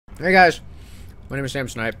Hey guys, my name is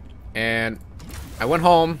Samsonite, and I went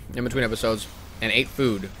home in between episodes and ate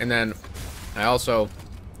food, and then I also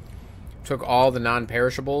took all the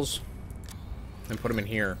non-perishables and put them in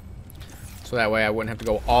here, so that way I wouldn't have to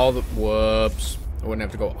go all the I wouldn't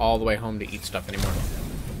have to go all the way home to eat stuff anymore.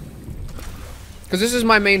 Because this is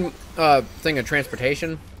my main thing of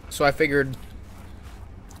transportation, so I figured,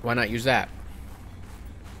 why not use that?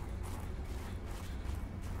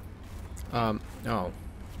 Oh.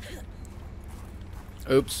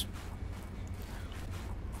 Oops.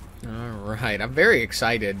 Alright, I'm very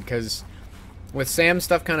excited, because with Sam's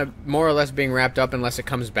stuff kind of more or less being wrapped up unless it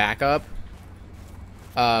comes back up,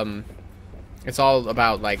 it's all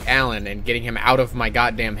about, like, Alan and getting him out of my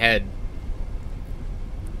goddamn head.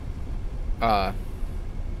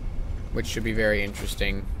 Which should be very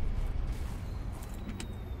interesting.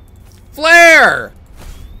 Flare!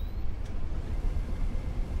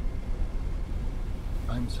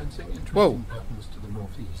 I'm sensing interesting patterns to the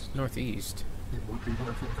northeast. Northeast. It would be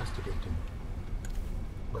worth investigating.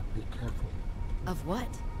 But be careful. Of what?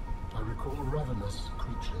 I recall ravenous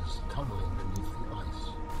creatures tunneling beneath the ice.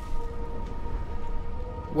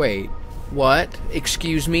 Wait, what?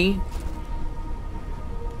 Excuse me?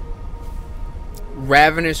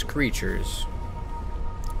 Ravenous creatures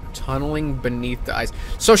tunneling beneath the ice.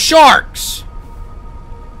 So sharks!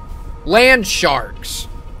 Land sharks!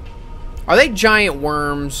 Are they giant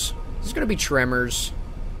worms? Is this gonna be tremors?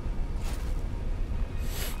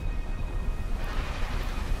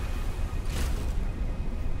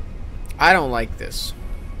 I don't like this.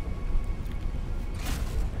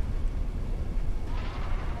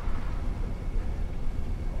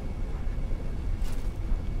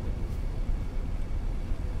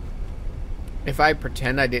 If I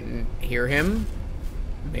pretend I didn't hear him,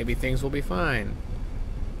 maybe things will be fine.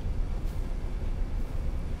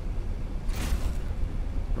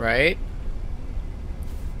 Right?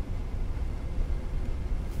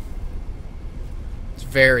 It's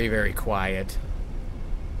very, very quiet.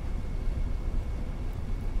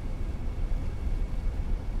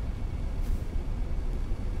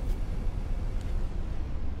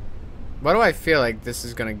 Why do I feel like this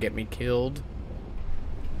is gonna get me killed?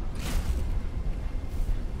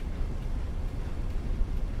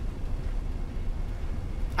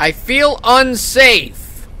 I feel unsafe.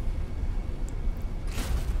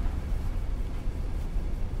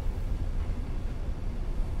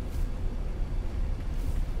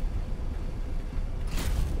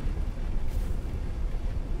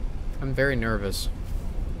 I'm very nervous.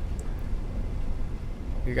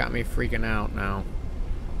 You got me freaking out now.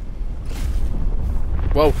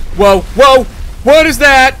 Whoa, whoa, whoa! What is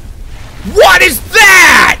that? What is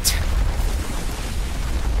that?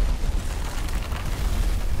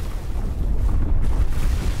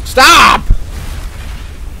 Stop!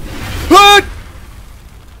 What?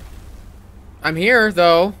 I'm here,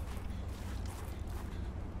 though.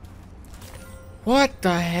 What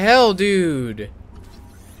the hell, dude?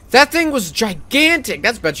 That thing was gigantic.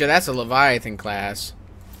 Betcha that's a Leviathan class.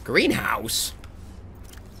 Greenhouse?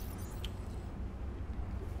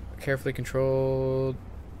 Carefully controlled.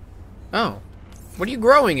 Oh. What are you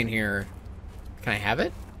growing in here? Can I have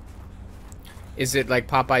it? Is it like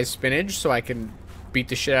Popeye's spinach so I can beat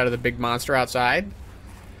the shit out of the big monster outside?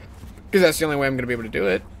 Because that's the only way I'm going to be able to do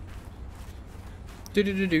it. Yeah,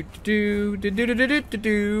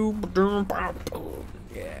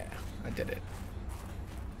 I did it.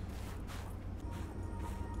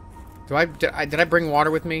 Did I bring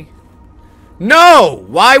water with me? No!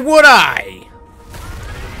 Why would I?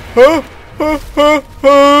 Huh? Huh? Huh?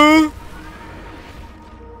 Huh?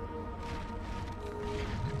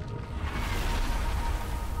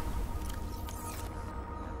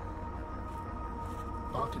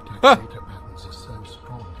 Architect data patterns are so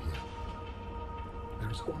strong here.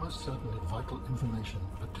 There is almost certainly vital information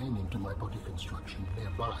pertaining to my body construction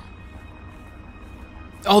nearby.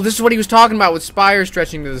 Oh, this is what he was talking about with spires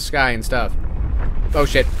stretching to the sky and stuff. Oh,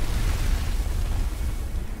 shit.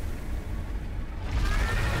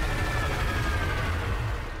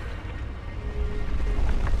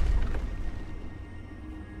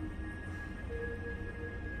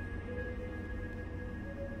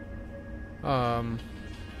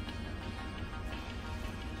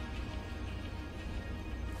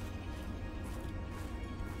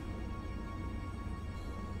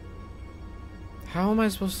 How am I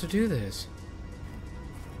supposed to do this?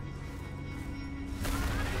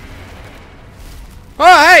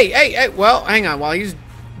 Oh, hey! Well, hang on. While he's...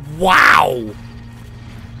 Wow!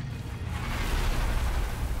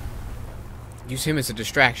 Use him as a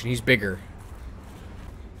distraction. He's bigger.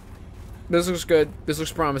 This looks good. This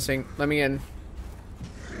looks promising. Let me in.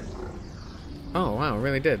 Oh, wow, it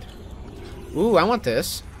really did. Ooh, I want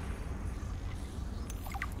this.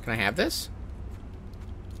 Can I have this?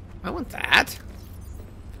 I want that.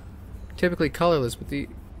 Typically colorless, but the...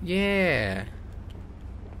 Yeah.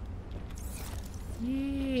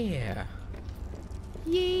 Yeah.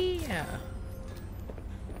 Yeah.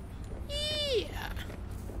 Yeah.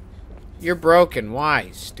 You're broken. Why,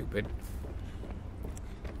 stupid?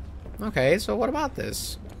 Okay, so what about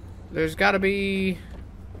this? There's gotta be...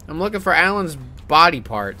 I'm looking for Alan's body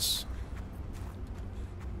parts.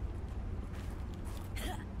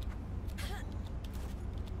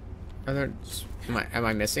 Are there... Am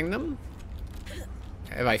I missing them?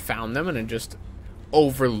 Have I found them and then just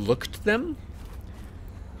overlooked them?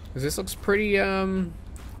 Because this looks pretty,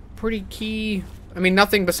 pretty key. I mean,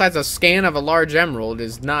 nothing besides a scan of a large emerald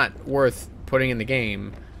is not worth putting in the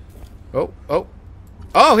game. Oh, oh.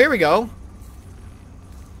 Oh, here we go.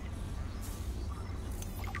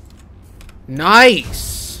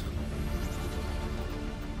 Nice.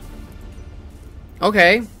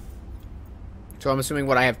 Okay. So I'm assuming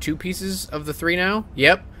what, I have 2 pieces of the 3 now?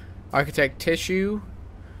 Yep. Architect tissue.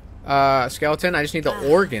 Skeleton. I just need the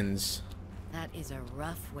organs. That is a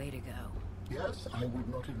rough way to go. Yes, I would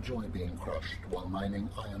not enjoy being crushed while mining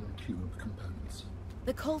iron cube components.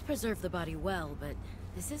 The cold preserved the body well, but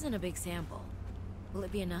this isn't a big sample. Will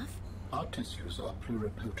it be enough? Our tissues are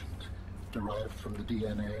pluripotent, derived from the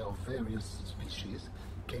DNA of various species,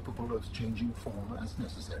 capable of changing form as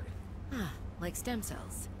necessary. Ah, like stem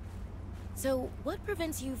cells. So, what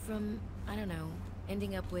prevents you from, I don't know,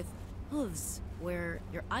 ending up with hooves where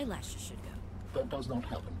your eyelashes should go? That does not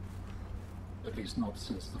happen. At least not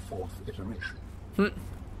since the 4th iteration.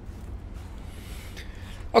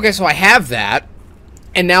 Okay, so I have that,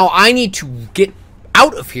 and now I need to get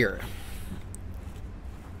out of here.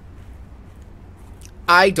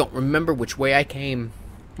 I don't remember which way I came.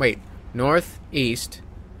 Wait, north, east,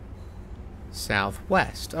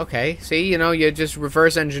 southwest. Okay, see, you know, you just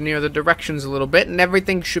reverse engineer the directions a little bit, and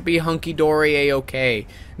everything should be hunky-dory A-okay.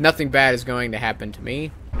 Nothing bad is going to happen to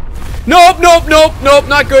me. Nope, nope, nope, nope,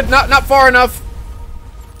 not good, not far enough.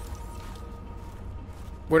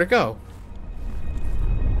 Where'd it go?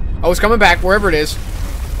 Oh, it's coming back, wherever it is.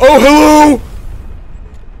 Oh, hello!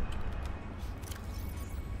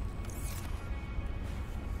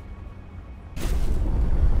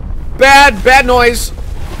 Bad noise.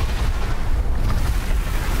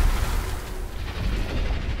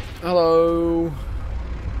 Hello.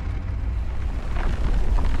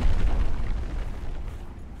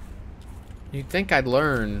 You'd think I'd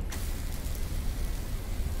learn.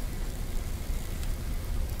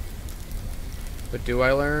 But do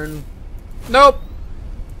I learn? Nope.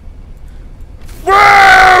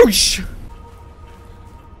 Whoosh!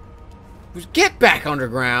 Get back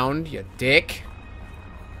underground, you dick.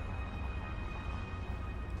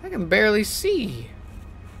 I can barely see.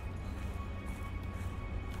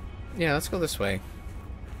 Yeah, let's go this way.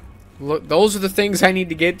 Look, those are the things I need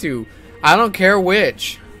to get to. I don't care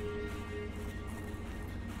which.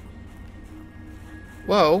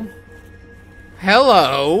 Whoa.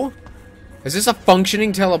 Hello. Is this a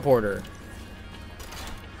functioning teleporter?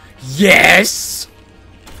 Yes!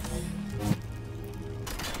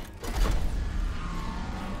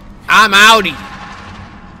 I'm outie.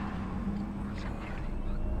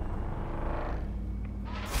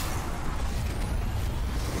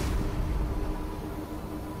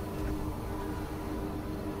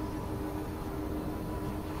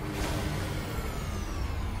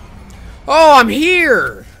 Oh, I'm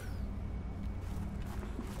here!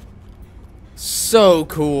 So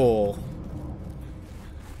cool.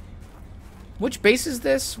 Which base is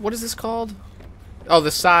this? What is this called? Oh,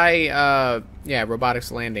 the Psi, yeah,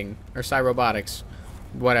 Robotics Landing. Or Psi Robotics.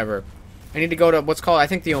 Whatever. I need to go to what's called, I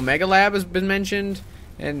think the Omega Lab has been mentioned.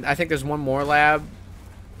 And I think there's one more lab.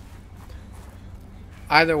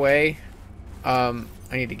 Either way, I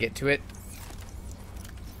need to get to it.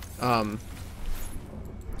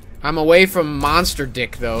 I'm away from Monster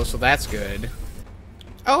Dick, though, so that's good.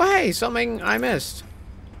 Oh, hey, something I missed.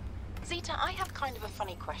 Zeta, I have kind of a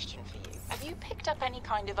funny question for you. Have you picked up any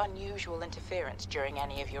kind of unusual interference during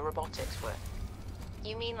any of your robotics work?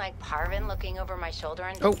 You mean like Parvin looking over my shoulder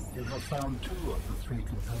and... Oh. You have found 2 of the 3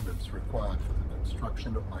 components required for the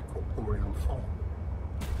construction of my corporeal form.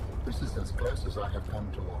 This is as close as I have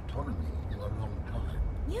come to autonomy in a long time.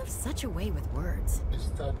 You have such a way with words.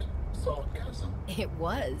 Is that sarcasm? It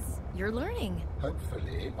was. You're learning.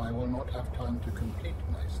 Hopefully, I will not have time to complete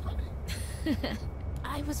my study.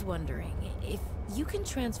 I was wondering, if you can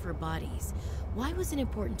transfer bodies, why was it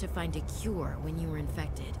important to find a cure when you were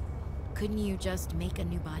infected? Couldn't you just make a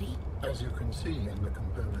new body? As you can see in the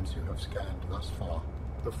components you have scanned thus far.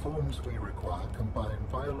 The forms we require combine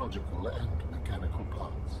biological and mechanical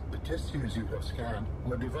parts. The tissues you have scanned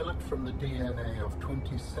were developed from the DNA of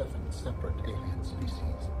 27 separate alien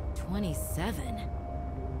species. 27?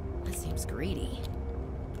 That seems greedy.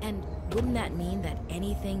 And wouldn't that mean that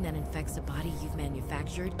anything that infects a body you've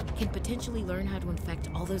manufactured can potentially learn how to infect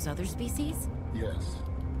all those other species? Yes,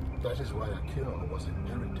 that is why a cure was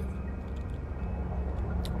imperative.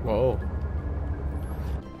 Whoa.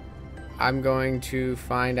 I'm going to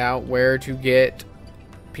find out where to get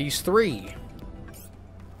piece 3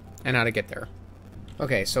 and how to get there.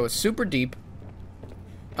 Okay, so it's super deep.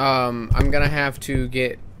 I'm gonna have to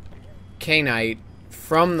get K-Nite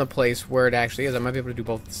from the place where it actually is. I might be able to do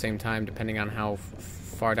both at the same time, depending on how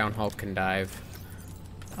far down Hulk can dive.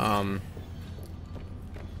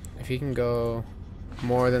 If he can go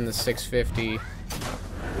more than the 650,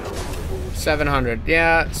 700.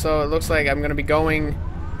 Yeah, so it looks like I'm gonna be going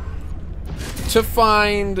to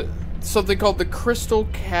find something called the Crystal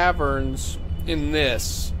Caverns in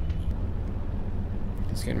this.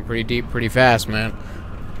 It's getting pretty deep pretty fast, man.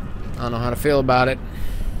 I don't know how to feel about it.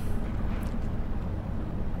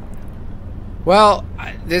 Well,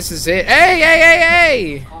 this is it. Hey, hey, hey,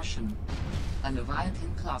 hey! Caution. A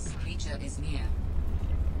Leviathan-class creature is near.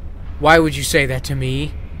 Why would you say that to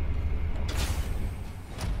me?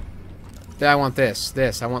 I want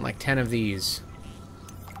this. I want like 10 of these.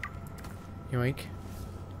 Yoink.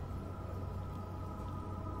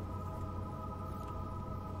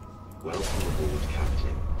 Welcome aboard,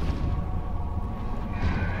 Captain.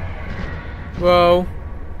 Whoa.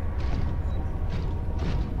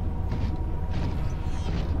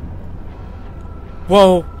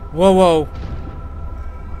 Whoa. Whoa, whoa.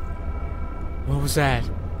 What was that?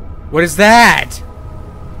 What is that?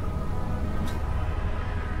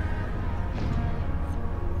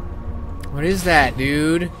 What is that,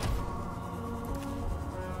 dude?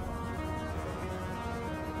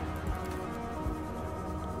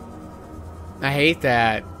 I hate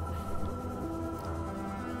that.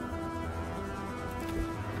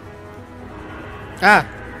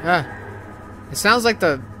 It sounds like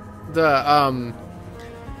the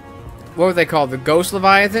what were they called? The Ghost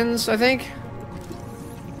Leviathans, I think?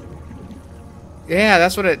 Yeah,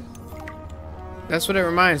 that's what it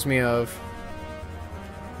reminds me of.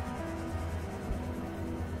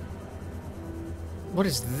 What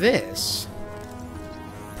is this?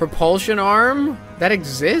 Propulsion arm? That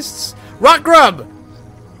exists? Rock grub!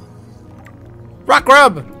 Rock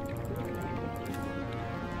grub!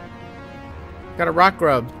 Got a rock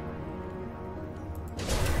grub.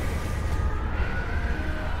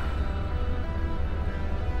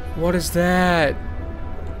 What is that?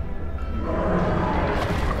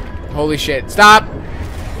 Holy shit. Stop!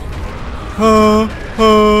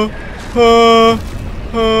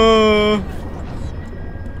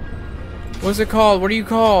 What's it called? What are you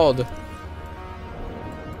called?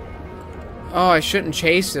 Oh, I shouldn't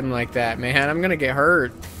chase him like that, man. I'm gonna get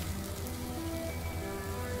hurt.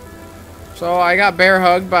 So, I got bear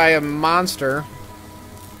hugged by a monster.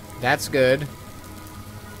 That's good.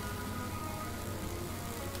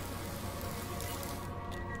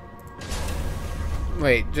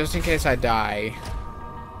 Wait, just in case I die.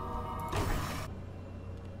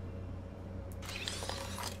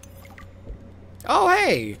 Oh,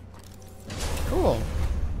 hey! Cool.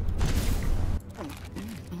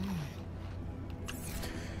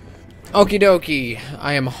 Okie dokie.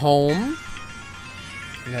 I am home.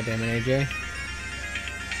 God damn it, AJ.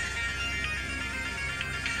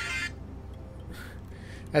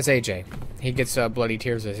 That's AJ. He gets bloody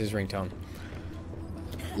tears as his ringtone.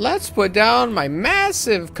 Let's put down my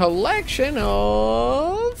massive collection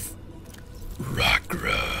of rock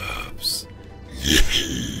grubs.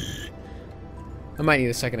 I might need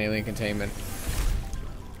a second alien containment.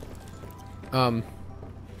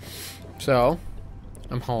 So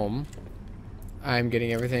I'm home. I'm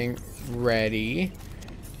getting everything ready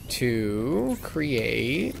to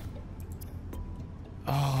create.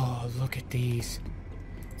 Oh, look at these.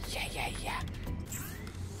 Yeah.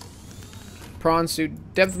 Prawn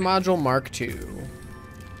suit depth module Mark II.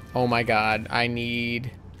 Oh my god, I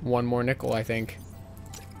need one more nickel, I think.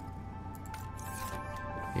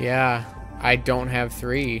 Yeah, I don't have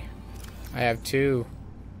 3. I have 2.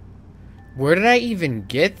 Where did I even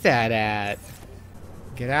get that at?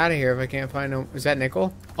 Get out of here if I can't find no. Is that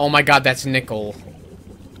nickel? Oh my god, that's nickel.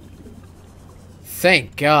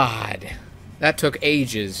 Thank god. That took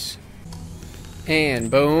ages.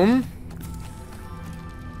 And boom.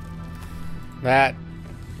 That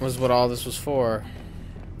was what all this was for.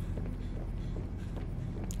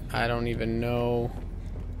 I don't even know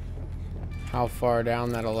how far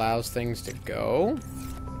down that allows things to go.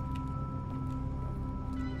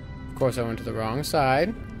 Of course, I went to the wrong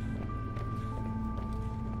side.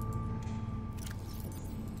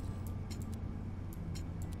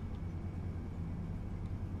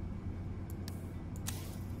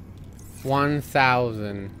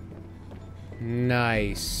 $1,000.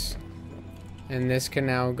 Nice. And this can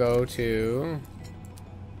now go to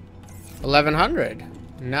 1,100.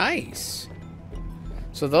 Nice.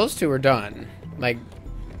 So those two are done. Like,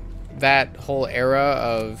 that whole era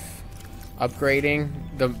of upgrading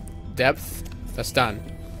the depth, that's done.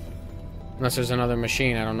 Unless there's another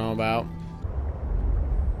machine I don't know about.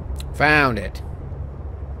 Found it.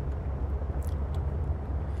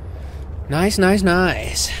 Nice, nice,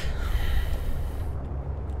 nice.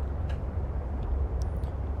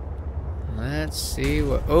 Let's see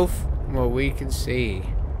what we can see.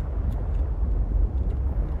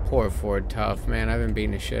 Poor Ford Tough, man. I've been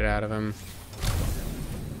beating the shit out of him.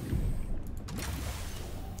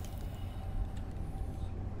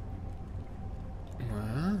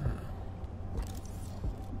 Wow.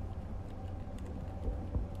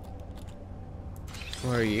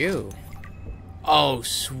 What are you? Oh,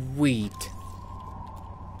 sweet.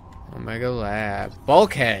 Omega Lab.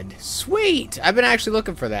 Bulkhead. Sweet! I've been actually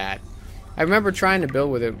looking for that. I remember trying to build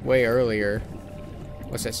with it way earlier.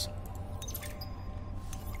 What's this?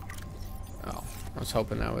 Oh, I was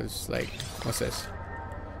hoping that was like... What's this?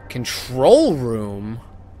 Control room?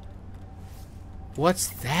 What's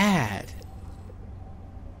that?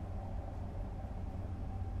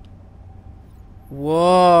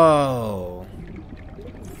 Whoa.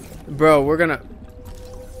 Bro, we're gonna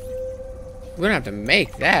have to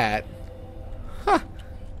make that. Huh.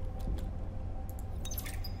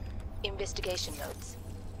 Investigation notes.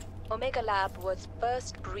 Omega Lab was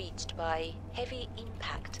first breached by heavy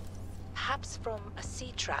impact, perhaps from a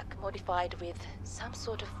sea track modified with some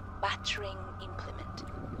sort of battering implement.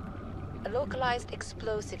 A localized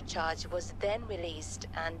explosive charge was then released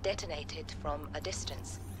and detonated from a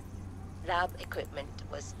distance. Lab equipment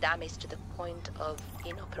was damaged to the point of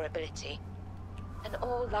inoperability, and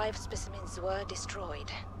all live specimens were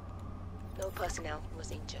destroyed. No personnel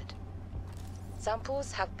was injured.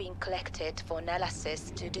 Samples have been collected for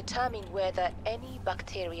analysis to determine whether any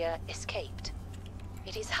bacteria escaped.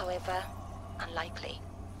 It is, however, unlikely.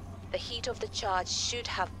 The heat of the charge should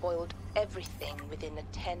have boiled everything within a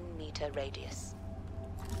 10-meter radius.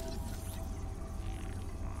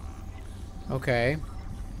 Okay.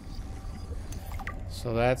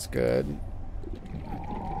 So that's good.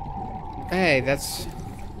 Hey, that's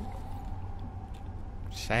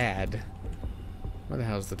sad. Where the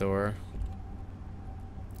hell's the door?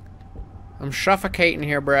 I'm suffocating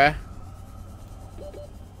here, bruh.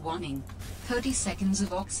 Warning. 30 seconds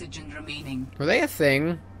of oxygen remaining. Were they a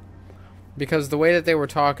thing? Because the way that they were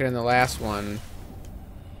talking in the last one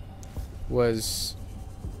was...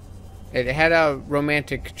 It had a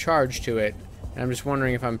romantic charge to it. And I'm just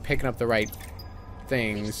wondering if I'm picking up the right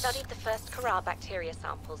things. We've studied the first Corral bacteria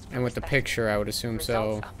samples. And with the picture, I would assume so.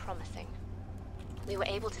 Results are promising. We were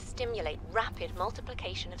able to stimulate rapid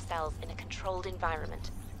multiplication of cells in a controlled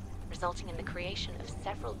environment, resulting in the creation of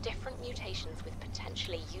several different mutations with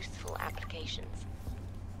potentially useful applications.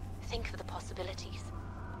 Think of the possibilities.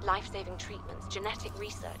 Life-saving treatments, genetic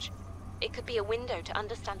research. It could be a window to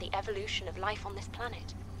understand the evolution of life on this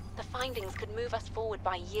planet. The findings could move us forward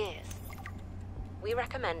by years. We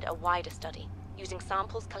recommend a wider study, using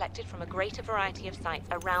samples collected from a greater variety of sites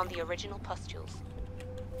around the original pustules.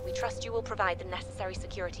 We trust you will provide the necessary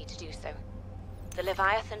security to do so. The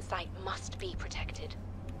Leviathan site must be protected.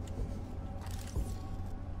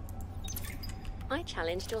 I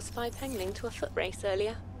challenged your spy pengling to a foot race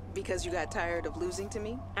earlier. Because you got tired of losing to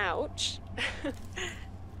me? Ouch.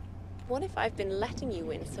 What if I've been letting you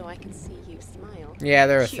win so I can see you smile? Yeah,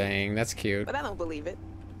 they're a Cute. thing. That's cute. But I don't believe it.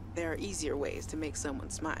 There are easier ways to make someone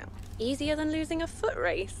smile. Easier than losing a foot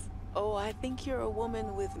race? Oh, I think you're a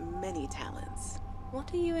woman with many talents.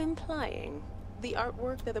 What are you implying? The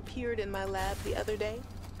artwork that appeared in my lab the other day?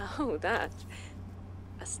 Oh, that.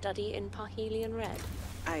 A study in Parhelion Red.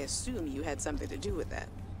 I assume you had something to do with that.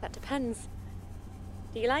 That depends.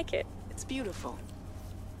 Do you like it? It's beautiful.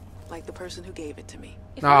 Like the person who gave it to me.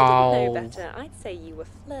 If I didn't Oh. know better, I'd say you were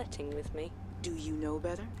flirting with me. Do you know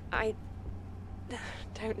better? I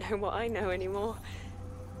don't know what I know anymore.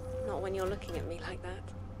 Not when you're looking at me like that.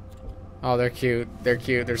 Oh, they're cute. They're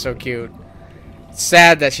cute. They're so cute. It's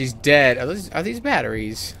sad that she's dead. Are these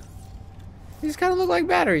batteries? These kind of look like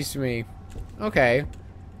batteries to me. Okay.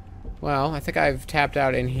 Well, I think I've tapped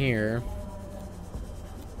out in here.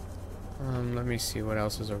 Let me see what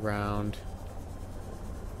else is around.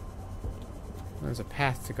 There's a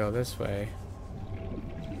path to go this way.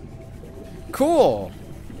 Cool!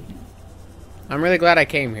 I'm really glad I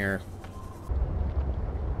came here.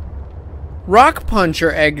 Rock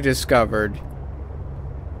puncher egg discovered.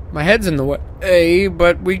 My head's in the way,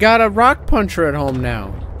 but we got a rock puncher at home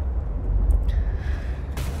now.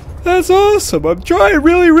 That's awesome. I'm trying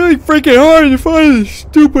really, really freaking hard to find this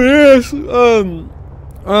stupid ass,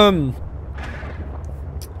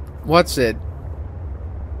 what's it?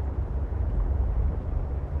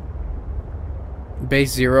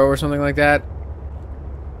 Base 0 or something like that.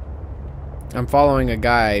 I'm following a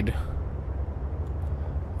guide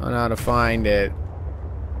on how to find it.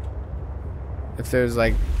 If there's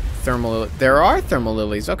like there are thermal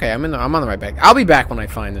lilies. Okay, I'm on the right back. I'll be back when I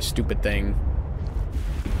find this stupid thing.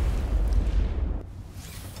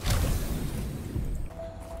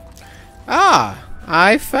 Ah,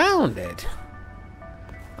 I found it.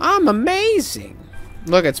 I'm amazing.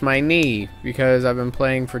 Look, it's my knee because I've been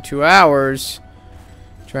playing for 2 hours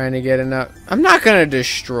trying to get enough. I'm not gonna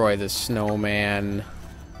destroy the snowman.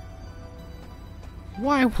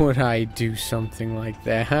 Why would I do something like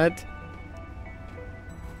that?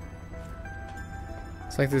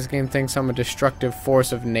 It's like this game thinks I'm a destructive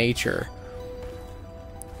force of nature.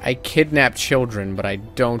 I kidnap children, but I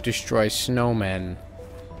don't destroy snowmen.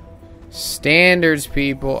 Standards,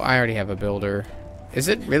 people. I already have a builder. Is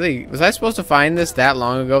it really? Was I supposed to find this that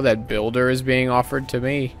long ago that builder is being offered to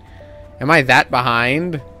me? Am I that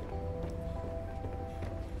behind?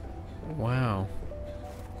 Wow.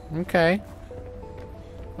 Okay.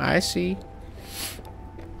 I see.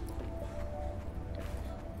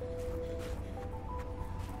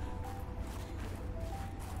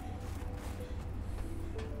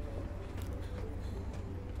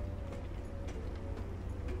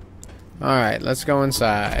 Alright, let's go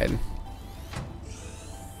inside.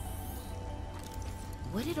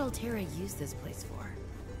 What did Altera use this place for?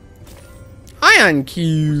 Ion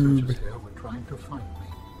cube. Researchers here were trying to find me.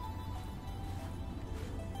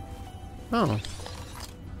 Oh.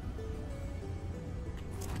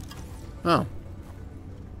 Oh.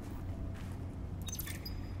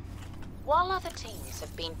 While other teams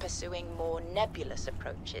have been pursuing more nebulous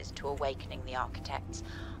approaches to awakening the architects,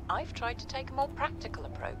 I've tried to take a more practical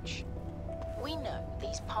approach. We know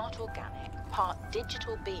these part organic, part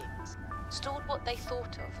digital beings stored what they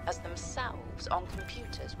thought of as themselves on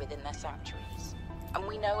computers within their sanctuaries. And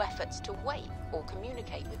we know efforts to wake or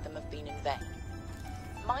communicate with them have been in vain.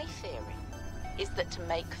 My theory is that to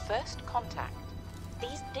make first contact,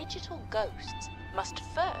 these digital ghosts must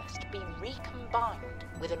first be recombined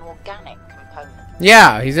with an organic component.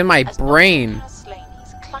 Yeah, he's in my brain. As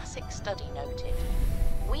Slaney's classic study noted,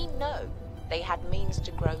 we know they had means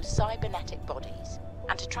to grow cybernetic bodies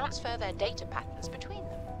and to transfer their data patterns between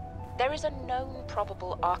them. There is a known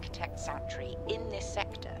probable architect sanctuary in this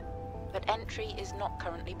sector, but entry is not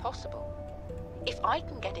currently possible. If I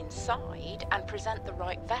can get inside and present the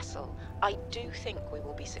right vessel, I do think we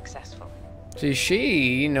will be successful. See,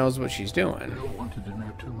 she knows what she's doing. Bill wanted to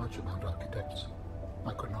know too much about architects.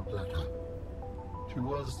 I could not let her. She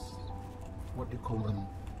was, what do you call them?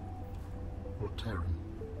 Alteran.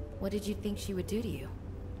 What did you think she would do to you?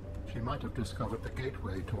 She might have discovered the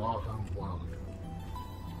gateway to our home world.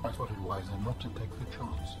 I thought it wiser not to take the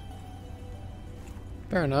chance.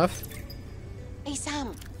 Fair enough. Hey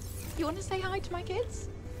Sam, you want to say hi to my kids?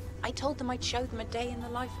 I told them I'd show them a day in the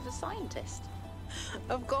life of a scientist.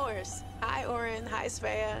 Of course. Hi, Oren. Hi,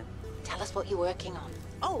 Svea. Tell us what you're working on.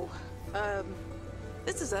 Oh,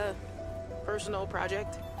 this is a personal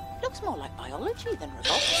project. Looks more like biology than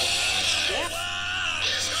robotics. Yeah.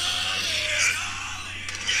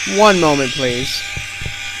 1 moment, please.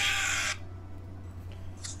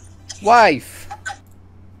 Wife.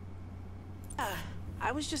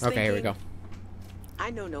 I was just Okay, thinking, here we go. I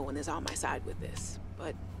know no one is on my side with this,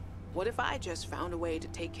 but what if I just found a way to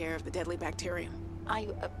take care of the deadly bacterium? I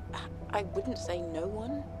wouldn't say no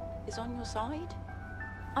one is on your side.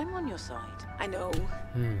 I'm on your side. I know,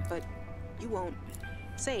 but you won't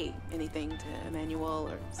say anything to Emmanuel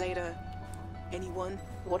or Zeta, anyone.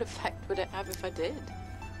 What effect would it have if I did?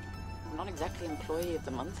 I'm not exactly employee of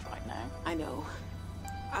the month right now. I know.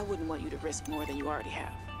 I wouldn't want you to risk more than you already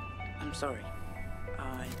have. I'm sorry.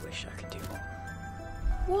 I wish I could do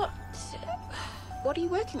more. What are you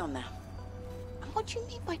working on now? And what do you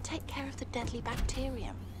mean by take care of the deadly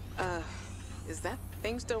bacterium? Is that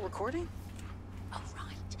thing still recording? Oh,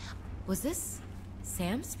 right. Was this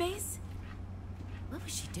Sam's space? What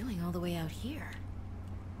was she doing all the way out here?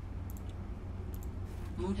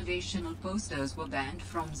 Motivational posters were banned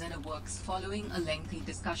from ZenaWorks following a lengthy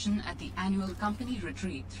discussion at the annual company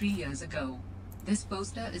retreat 3 years ago. This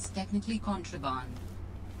poster is technically contraband.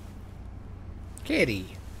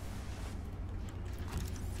 Kitty.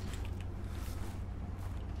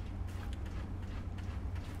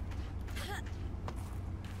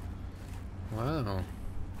 Wow.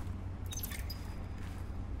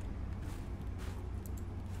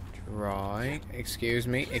 Drawing. Excuse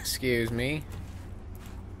me. Excuse me.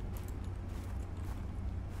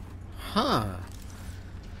 Huh.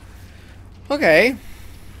 Okay.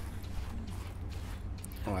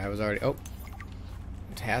 Oh, I was already... Oh.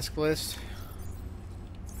 Task list.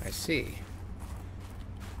 I see.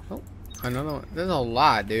 Oh, another one. There's a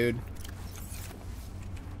lot, dude.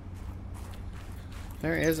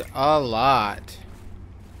 There is a lot.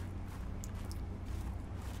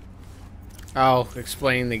 Oh,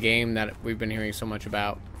 explain the game that we've been hearing so much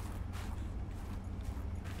about.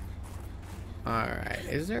 Alright,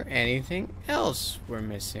 is there anything else we're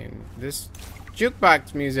missing? This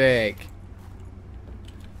jukebox music.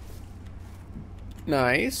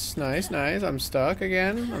 Nice, nice, nice. I'm stuck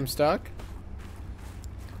again. I'm stuck.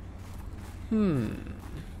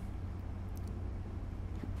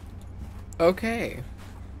 Okay.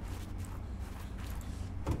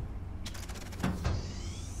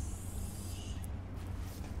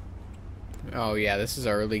 Oh yeah, this is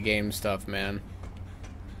early game stuff, man.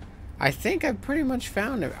 I think I pretty much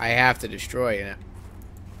found it. I have to destroy it.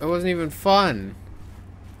 It wasn't even fun.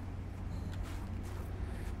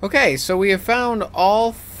 Okay, so we have found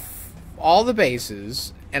all the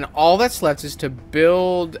bases, and all that's left is to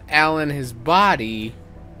build Alan his body,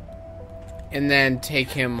 and then take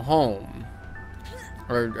him home,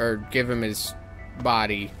 or give him his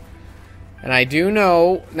body. And I do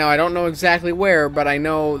know now. I don't know exactly where, but I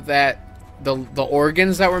know that the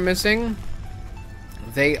organs that we're missing,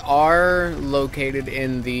 they are located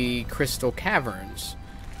in the Crystal Caverns.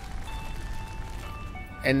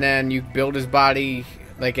 And then you build his body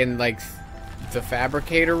like in like the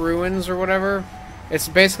Fabricator ruins or whatever. It's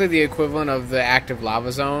basically the equivalent of the active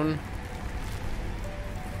lava zone.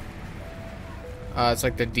 It's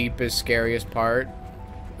like the deepest, scariest part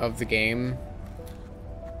of the game.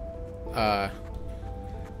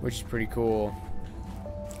 Which is pretty cool.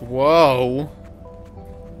 Whoa.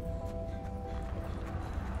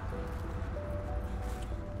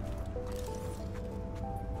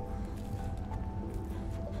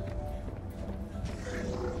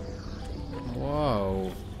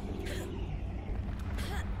 Whoa.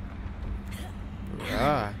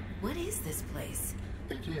 Ah. What is this place?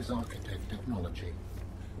 It is architect technology.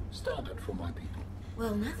 Standard for my people.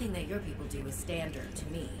 Well, nothing that your people do is standard to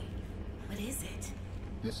me. What is it?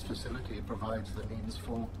 This facility provides the means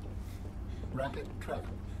for rapid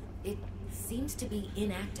travel. It seems to be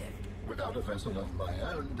inactive. Without a vessel of my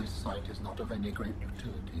own, this site is not of any great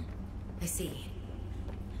utility. I see.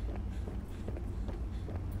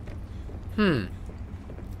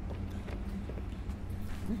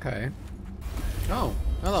 Okay. Oh,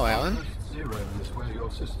 hello, Alan. Zero is where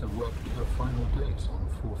your sister worked her final days on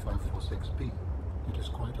 4546B. It is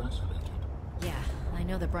quite isolated. Yeah, I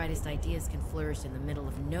know the brightest ideas can flourish in the middle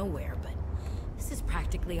of nowhere, but this is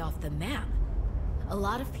practically off the map. A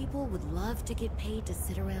lot of people would love to get paid to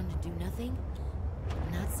sit around and do nothing.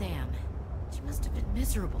 Not Sam. She must have been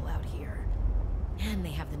miserable out here. And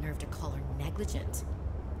they have the nerve to call her negligent.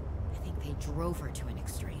 I think they drove her to an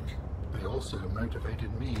extreme. They also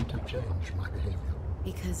motivated me to change my behavior.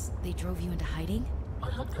 Because they drove you into hiding?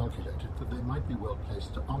 I had calculated that they might be well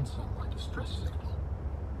placed to answer my distress signal.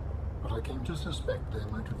 But I came to suspect their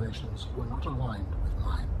motivations were not aligned with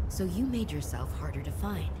mine. So you made yourself harder to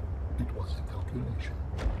find. It was a calculation.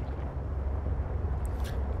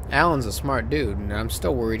 Alan's a smart dude, and I'm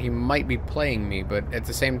still worried he might be playing me, but at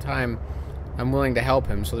the same time, I'm willing to help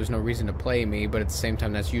him, so there's no reason to play me, but at the same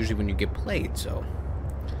time, that's usually when you get played, so...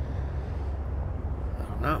 I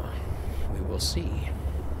don't know. We will see.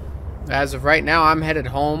 As of right now, I'm headed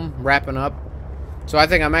home, wrapping up. So I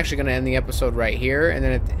think I'm actually going to end the episode right here, and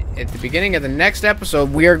then at the beginning of the next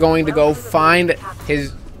episode, we are going to go find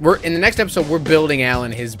his... In the next episode, we're building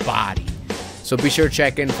Alan his body. So be sure to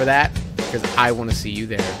check in for that, because I want to see you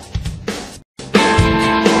there.